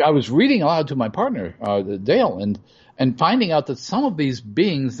 which I was reading aloud to my partner, Dale, and finding out that some of these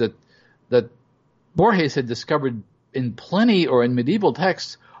beings that Borges had discovered in Pliny or in medieval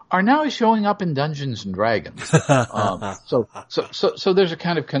texts are now showing up in Dungeons and Dragons. So there's a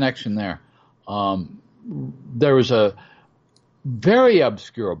kind of connection there. There was a very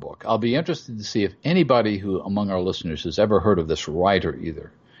obscure book. I'll be interested to see if anybody who among our listeners has ever heard of this writer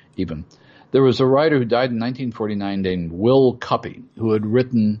even. There was a writer who died in 1949 named Will Cuppy, who had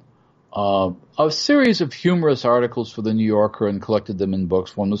written a series of humorous articles for the New Yorker and collected them in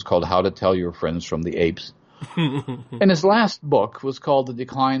books. One was called How to Tell Your Friends from the Apes. And his last book was called The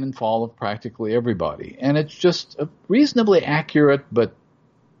Decline and Fall of Practically Everybody. And it's just a reasonably accurate but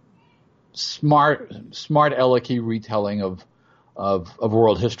smart alecky retelling of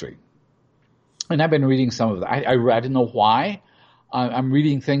world history. And I've been reading some of that. I don't know why. I'm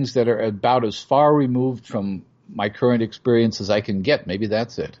reading things that are about as far removed from my current experience as I can get. Maybe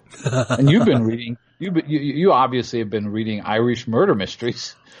that's it. And you've been reading, you obviously have been reading Irish murder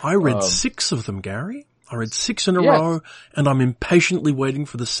mysteries. I read 6 of them, Gary. I read 6 in a row, and I'm impatiently waiting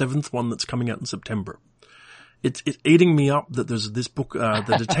for the 7th one that's coming out in September. It's eating me up that there's this book,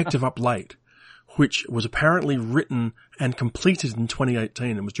 The Detective Up Late, which was apparently written and completed in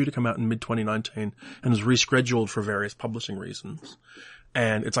 2018 and was due to come out in mid-2019 and was rescheduled for various publishing reasons.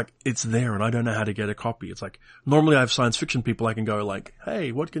 And it's like, it's there and I don't know how to get a copy. It's like, normally I have science fiction people I can go like,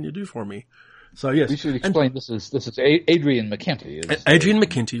 hey, what can you do for me? So yes. We should explain this is Adrian McKenty. Adrian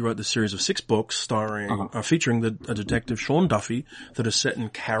McKenty wrote this series of 6 books featuring a detective Sean Duffy that is set in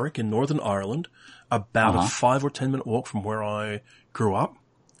Carrick in Northern Ireland, about a 5 or 10 minute walk from where I grew up.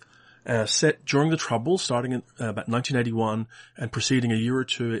 Set during the Troubles, starting in about 1981 and proceeding a year or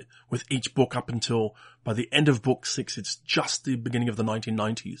two with each book up until by the end of book 6, it's just the beginning of the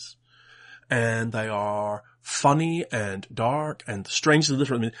 1990s. And they are funny and dark and strangely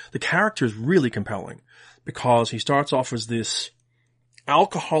different. I mean, the character is really compelling because he starts off as this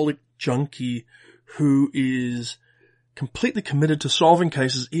alcoholic junkie who is completely committed to solving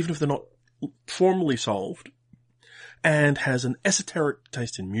cases, even if they're not formally solved, and has an esoteric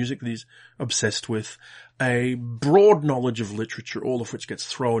taste in music that he's obsessed with, a broad knowledge of literature, all of which gets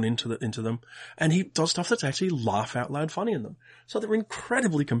thrown into them, and he does stuff that's actually laugh out loud funny in them. So they're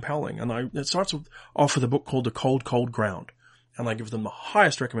incredibly compelling, and it starts off with a book called The Cold, Cold Ground, and I give them the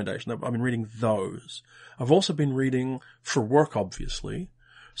highest recommendation. I've been reading those. I've also been reading for work, obviously.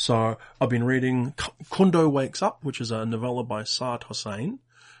 So I've been reading Kundo Wakes Up, which is a novella by Saad Hossein,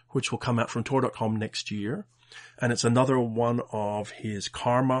 which will come out from Tor.com next year. And it's another one of his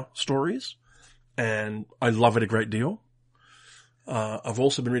karma stories, and I love it a great deal. I've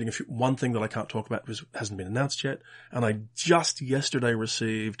also been reading one thing that I can't talk about because it hasn't been announced yet, and I just yesterday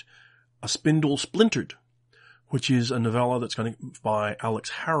received A Spindle Splintered, which is a novella by Alex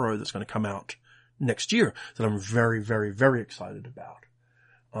Harrow that's going to come out next year that I'm very, very, very excited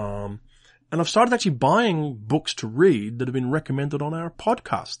about. And I've started actually buying books to read that have been recommended on our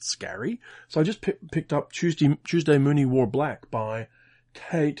podcasts, Gary. So I just picked up Tuesday Mooney Wore Black by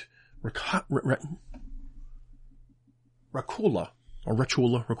Kate Rakula,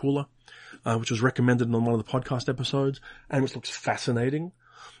 which was recommended on one of the podcast episodes, and which looks fascinating.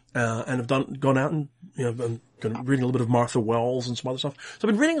 And I've gone out and, I'm reading a little bit of Martha Wells and some other stuff. So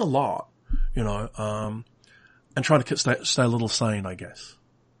I've been reading a lot, and trying to stay a little sane, I guess.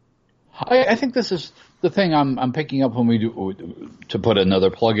 I think this is the thing I'm picking up when we do, to put another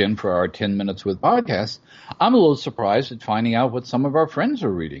plug in for our 10 Minutes with podcast. I'm a little surprised at finding out what some of our friends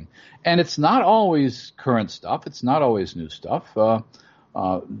are reading. And it's not always current stuff. It's not always new stuff.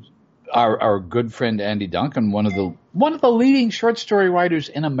 Our good friend Andy Duncan, one of the leading short story writers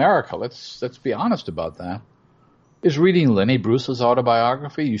in America, let's be honest about that, is reading Lenny Bruce's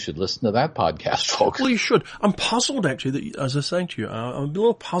autobiography. You should listen to that podcast, folks. Well, you should. I'm puzzled, actually, that, as I was saying to you, I'm a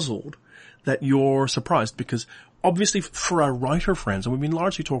little puzzled that you're surprised because obviously for our writer friends, and we've been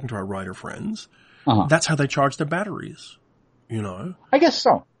largely talking to our writer friends, that's how they charge their batteries, I guess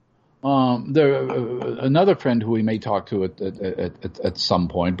so. Another friend who we may talk to at some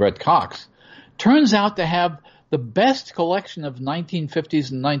point, Brett Cox, turns out to have the best collection of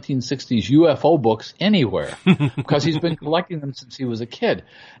 1950s and 1960s UFO books anywhere, because he's been collecting them since he was a kid.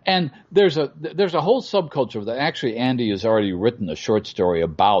 And there's a whole subculture of that. Actually, Andy has already written a short story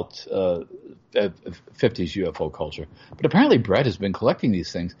about 50s UFO culture. But apparently Brett has been collecting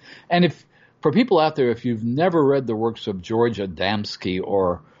these things. And for people out there, if you've never read the works of George Adamski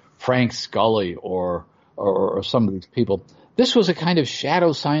or Frank Scully or some of these people, this was a kind of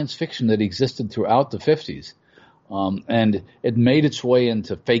shadow science fiction that existed throughout the 50s. And it made its way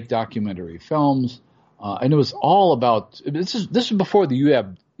into fake documentary films. And it was all about, this is before the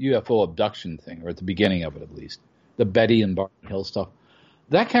UFO abduction thing, or at the beginning of it at least, the Betty and Barton Hill stuff.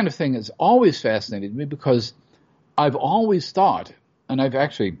 That kind of thing has always fascinated me, because I've always thought, and I've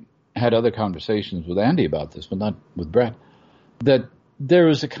actually had other conversations with Andy about this, but not with Brett, that there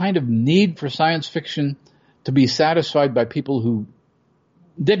is a kind of need for science fiction to be satisfied by people who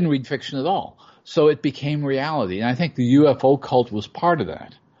didn't read fiction at all. So it became reality. And I think the UFO cult was part of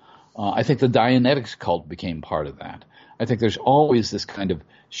that. I think the Dianetics cult became part of that. I think there's always this kind of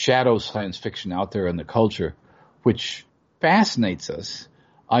shadow science fiction out there in the culture, which fascinates us.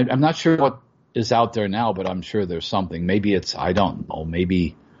 I'm not sure what is out there now, but I'm sure there's something. Maybe it's, I don't know,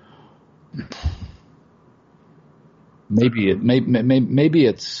 maybe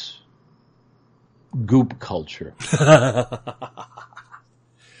it's goop culture.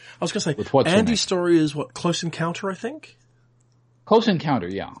 I was going to say, Andy's story is what, Close Encounter, I think? Close Encounter,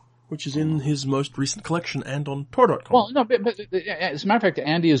 yeah. Which is in his most recent collection and on Tor.com. Well, no, but as a matter of fact,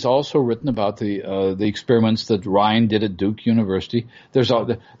 Andy has also written about the experiments that Ryan did at Duke University.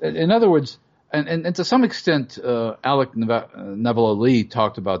 In other words, and to some extent, Alec Nevala-Lee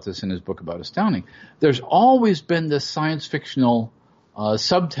talked about this in his book about Astounding. There's always been this science fictional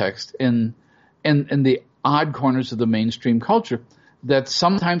subtext in the odd corners of the mainstream culture that's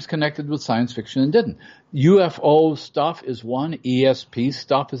sometimes connected with science fiction and didn't. UFO stuff is one. ESP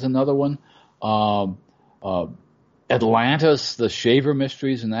stuff is another one. Atlantis, the Shaver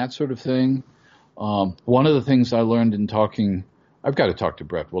mysteries and that sort of thing. One of the things I learned in talking, I've got to talk to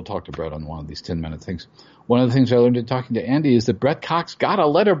Brett. We'll talk to Brett on one of these 10-minute things. One of the things I learned in talking to Andy is that Brett Cox got a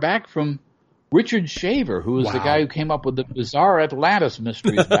letter back from Richard Shaver, who was the guy who came up with the bizarre Atlantis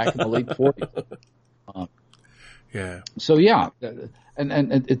mysteries back in the late 40s. Yeah. So yeah,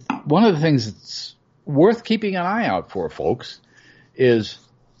 and it's one of the things that's worth keeping an eye out for, folks, is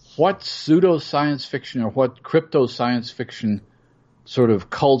what pseudo science fiction or what crypto science fiction sort of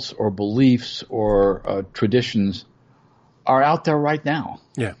cults or beliefs or traditions are out there right now.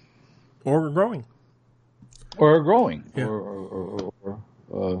 Yeah, or are growing. Yeah. Or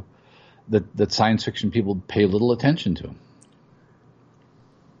that science fiction people pay little attention to.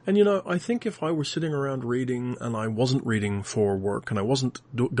 And, I think if I were sitting around reading and I wasn't reading for work and I wasn't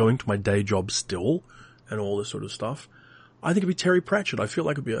going to my day job still and all this sort of stuff, I think it'd be Terry Pratchett. I feel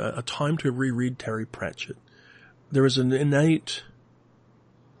like it'd be a time to reread Terry Pratchett. There is an innate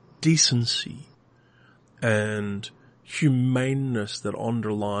decency and humaneness that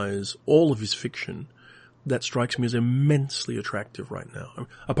underlies all of his fiction that strikes me as immensely attractive right now. I mean,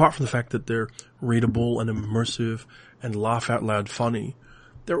 apart from the fact that they're readable and immersive and laugh out loud funny,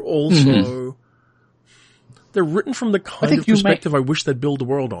 they're also, they're written from the kind of perspective I wish they'd build the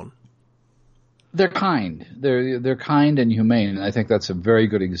world on. They're kind. They're kind and humane, and I think that's a very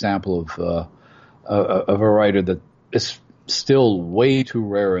good example of a writer that is still way too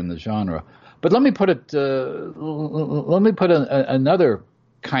rare in the genre. But let me put it. Another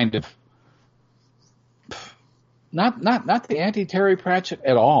kind of not the anti-Terry Pratchett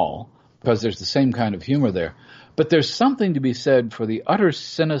at all, because there's the same kind of humor there. But there's something to be said for the utter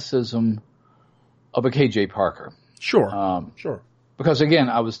cynicism of a K.J. Parker. Sure. Sure. Because again,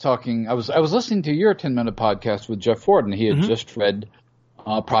 I was listening to your 10-minute podcast with Jeff Ford, and he had just read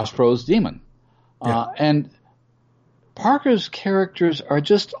Prospero's Demon. And Parker's characters are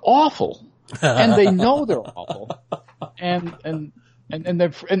just awful. And they know they're awful. And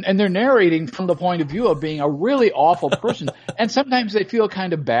they're narrating from the point of view of being a really awful person. And sometimes they feel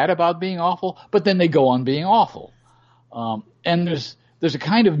kind of bad about being awful, but then they go on being awful. And there's a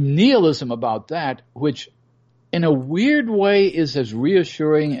kind of nihilism about that, which in a weird way is as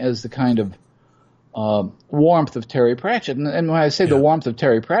reassuring as the kind of warmth of Terry Pratchett. And when I say the warmth of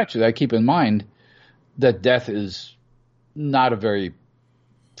Terry Pratchett, I keep in mind that death is not a very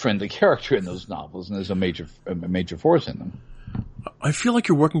friendly character in those novels, and there's a major force in them. I feel like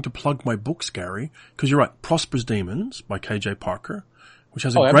you're working to plug my books, Gary, because you're right. Prosperous Demons by K.J. Parker, which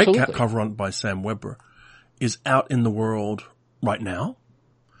has a great cover on by Sam Weber, is out in the world right now.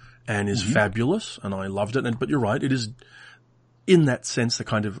 and is fabulous, and I loved it. But you're right, it is in that sense the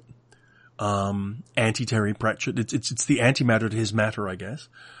kind of anti-Terry Pratchett. It's the antimatter to his matter, I guess.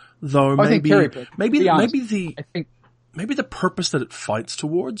 Though maybe the purpose that it fights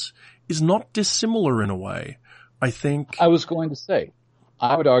towards is not dissimilar in a way. I was going to say,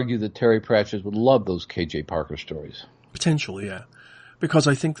 I would argue that Terry Pratchett would love those K.J. Parker stories. Potentially, yeah. Because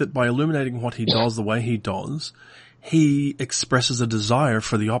I think that by illuminating what he does the way he does, he expresses a desire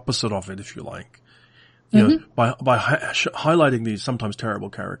for the opposite of it, if you like. You know, by highlighting these sometimes terrible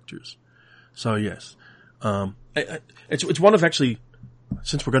characters. So yes, it's one of actually,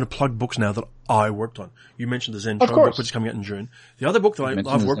 since we're going to plug books now that I worked on. You mentioned the Zen Cho book, which is coming out in June. The other book that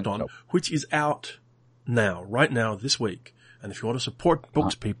I've worked on, which is out now, right now, this week. And if you want to support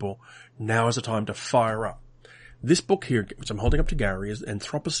books, people, now is the time to fire up. This book here, which I'm holding up to Gary, is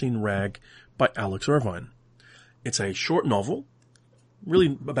Anthropocene Rag by Alex Irvine. It's a short novel,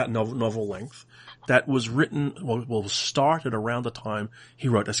 really about novel length, that was written, started around the time he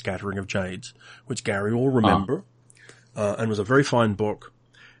wrote A Scattering of Jades, which Gary will remember, and was a very fine book.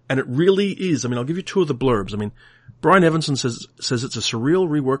 And it really is, I'll give you two of the blurbs. Brian Evanson says it's a surreal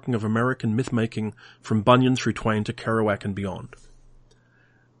reworking of American myth-making from Bunyan through Twain to Kerouac and beyond.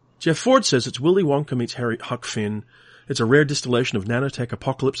 Jeff Ford says it's Willy Wonka meets Huck Finn. It's a rare distillation of nanotech,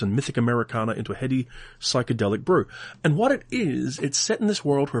 apocalypse, and mythic Americana into a heady psychedelic brew. And what it is, it's set in this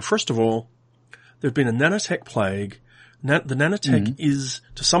world where, first of all, there's been a nanotech plague. The nanotech is,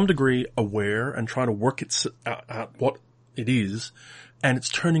 to some degree, aware and trying to work out what it is, and it's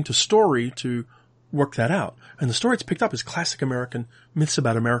turning to story to work that out. And the story it's picked up is classic American myths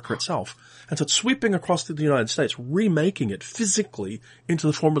about America itself. And so it's sweeping across the United States, remaking it physically into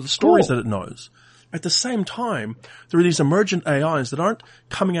the form of the stories that it knows. At the same time, there are these emergent AIs that aren't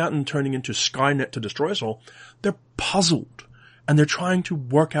coming out and turning into Skynet to destroy us all. They're puzzled, and they're trying to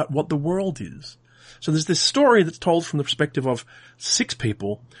work out what the world is. So there's this story that's told from the perspective of 6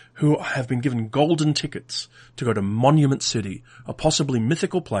 people who have been given golden tickets to go to Monument City, a possibly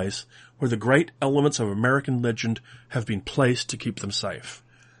mythical place where the great elements of American legend have been placed to keep them safe.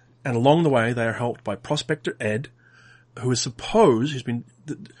 And along the way, they are helped by Prospector Ed, who is supposed, who's been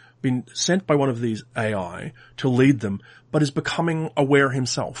sent by one of these AI to lead them, but is becoming aware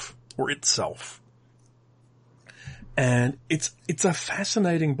himself, or itself. And it's a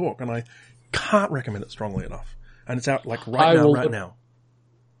fascinating book, and I can't recommend it strongly enough. And it's out right now.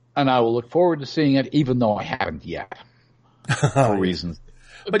 And I will look forward to seeing it, even though I haven't yet, for reasons.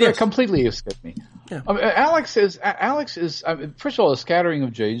 But they completely escaped me. Yeah. Alex is first of all, A Scattering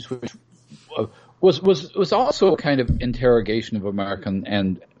of Jades, which was also a kind of interrogation of American,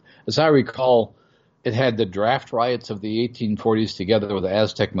 and as I recall, it had the draft riots of the 1840s together with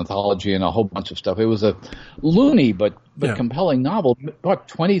Aztec mythology and a whole bunch of stuff. It was a loony but compelling novel. About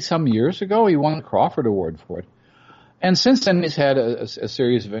 20-some years ago, he won the Crawford Award for it. And since then, he's had a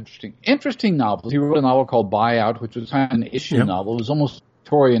series of interesting novels. He wrote a novel called Buyout, which was kind of an issue novel. It was almost a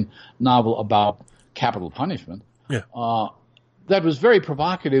Victorian novel about capital punishment. Yeah. That was very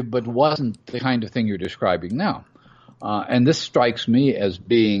provocative, but wasn't the kind of thing you're describing now. And this strikes me as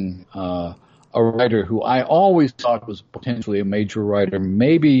being a writer who I always thought was potentially a major writer,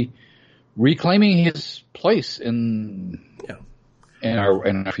 maybe reclaiming his place in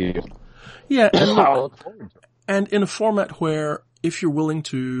our field. Yeah, and in a format where, if you're willing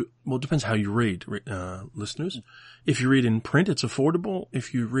to, well, it depends how you read, listeners. If you read in print, it's affordable.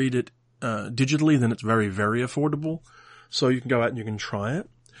 If you read it digitally, then it's very, very affordable. So you can go out and you can try it.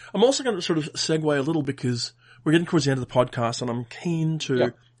 I'm also going to sort of segue a little because we're getting towards the end of the podcast, and I'm keen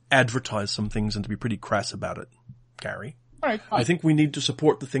to advertise some things and to be pretty crass about it, Gary. All right. I think we need to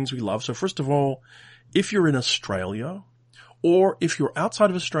support the things we love. So first of all, if you're in Australia, or if you're outside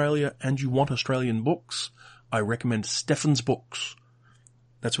of Australia and you want Australian books, I recommend Steffens Books.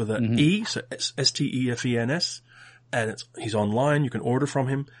 That's with an E, so Stefens, and he's online. You can order from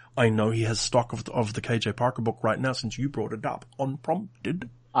him. I know he has stock of the KJ Parker book right now since you brought it up unprompted.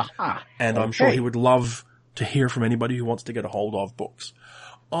 Aha. And I'm sure he would love to hear from anybody who wants to get a hold of books.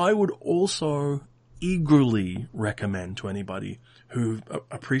 I would also eagerly recommend to anybody who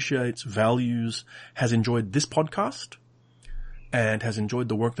appreciates, values, has enjoyed this podcast, and has enjoyed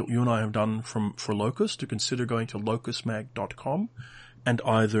the work that you and I have done for Locus, to consider going to locusmag.com and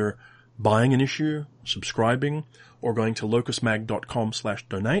either buying an issue, subscribing, or going to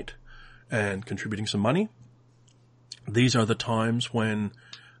locusmag.com/donate and contributing some money. These are the times when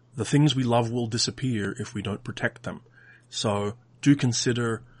the things we love will disappear if we don't protect them. So do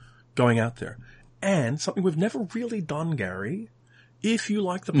consider going out there. And something we've never really done, Gary, if you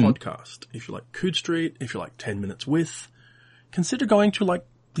like the podcast, if you like Coode Street, if you like 10 Minutes With, consider going to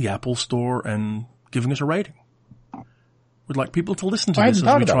the Apple Store and giving us a rating. We'd like people to listen to this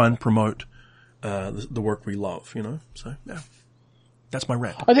as we try and promote the work we love, you know. So, yeah, that's my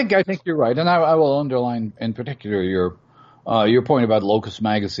rant. I think you're right, and I will underline in particular your point about Locus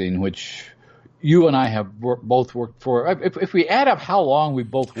Magazine, which you and I have both worked for. If we add up how long we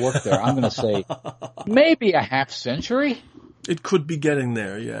both worked there, I'm going to say maybe a half century. It could be getting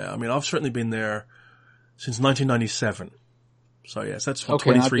there, yeah. I mean, I've certainly been there since 1997. So yes, that's for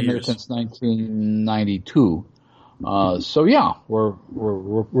 23 I've been years. There since 1992. So yeah,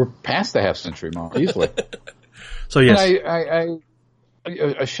 we're past the half century mark easily. So yes, and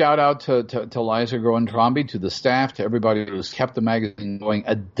a shout out to Liza Groen-Trombi, to the staff, to everybody who's kept the magazine going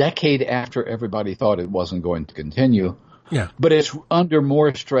a decade after everybody thought it wasn't going to continue. Yeah, but it's under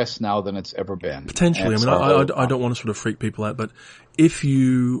more stress now than it's ever been. Potentially, I mean, I don't want to sort of freak people out, but if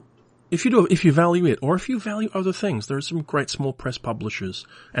you value it, or if you value other things, there are some great small press publishers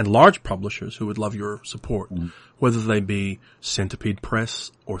and large publishers who would love your support, whether they be Centipede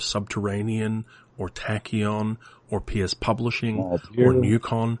Press or Subterranean or Tachyon or PS Publishing or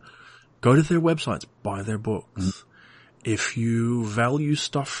Newcon. Go to their websites, buy their books. If you value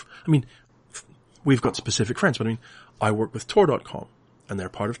stuff, I mean, we've got specific friends, but I mean, I work with Tor.com, and they're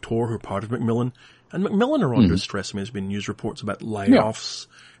part of Tor, who are part of Macmillan, and Macmillan are under stress. I mean, there's been news reports about layoffs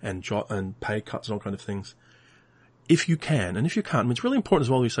and pay cuts and all kind of things. If you can, and if you can't, I mean, it's really important as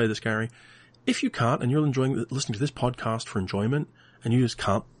well we say this, Gary, if you can't, and you're enjoying listening to this podcast for enjoyment, and you just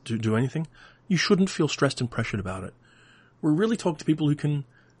can't do anything, you shouldn't feel stressed and pressured about it. We're really talking to people who can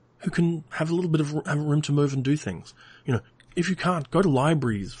have a little bit of have room to move and do things. You know, if you can't, go to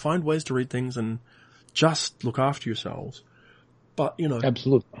libraries, find ways to read things, and just look after yourselves. But, you know,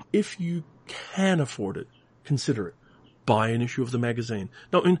 absolutely, if you can afford it, consider it. Buy an issue of the magazine.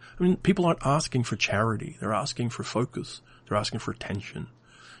 No, I mean, people aren't asking for charity. They're asking for focus. They're asking for attention.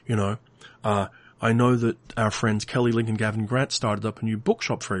 You know, I know that our friends Kelly Link and Gavin Grant started up a new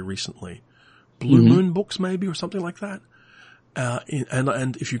bookshop very recently. Blue Moon Books, maybe, or something like that.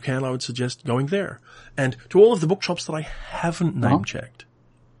 And if you can, I would suggest going there. And to all of the bookshops that I haven't name-checked,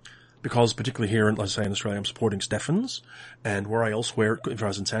 because particularly here, let's say in Australia, I'm supporting Stephens, and where I elsewhere, if I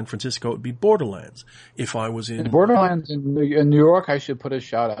was in San Francisco, it would be Borderlands. If I was in Borderlands in New York, I should put a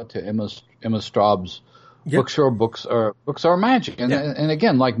shout out to Emma Straub's Bookstore. Books are magic. And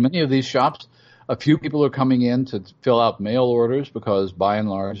again, like many of these shops, a few people are coming in to fill out mail orders because by and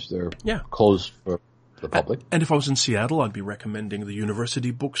large they're closed for the public. And if I was in Seattle, I'd be recommending the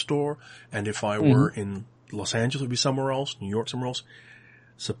University Bookstore. And if I were in Los Angeles, it would be somewhere else, New York, somewhere else.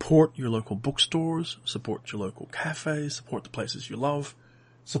 Support your local bookstores, support your local cafes, support the places you love,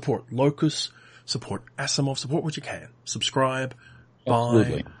 support Locus, support Asimov, support what you can. Subscribe,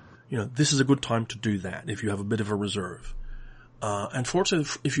 buy. You know, this is a good time to do that if you have a bit of a reserve. And fortunately,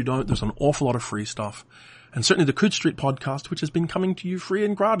 if you don't, there's an awful lot of free stuff. And certainly the Coode Street podcast, which has been coming to you free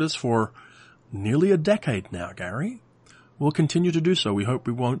and gratis for nearly a decade now, Gary, will continue to do so. We hope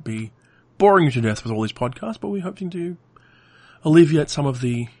we won't be boring you to death with all these podcasts, but we're hoping to alleviate some of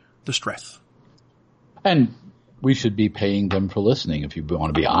the stress. And we should be paying them for listening if you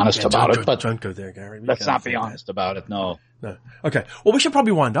want to be honest about it. But don't go there, Gary. Let's not be honest about it, no. Okay. Well, we should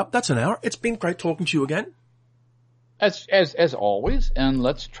probably wind up. That's an hour. It's been great talking to you again. As always, and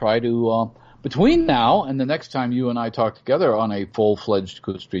let's try to, between now and the next time you and I talk together on a full-fledged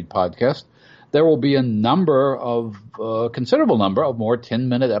Coode Street podcast, there will be a considerable number of more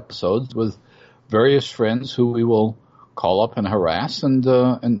 10-minute episodes with various friends who we will call up and harass and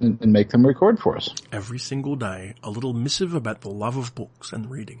make them record for us. Every single day, a little missive about the love of books and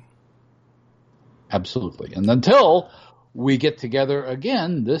reading. Absolutely. And until we get together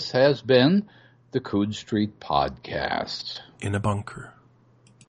again, this has been the Coode Street Podcast. In a bunker.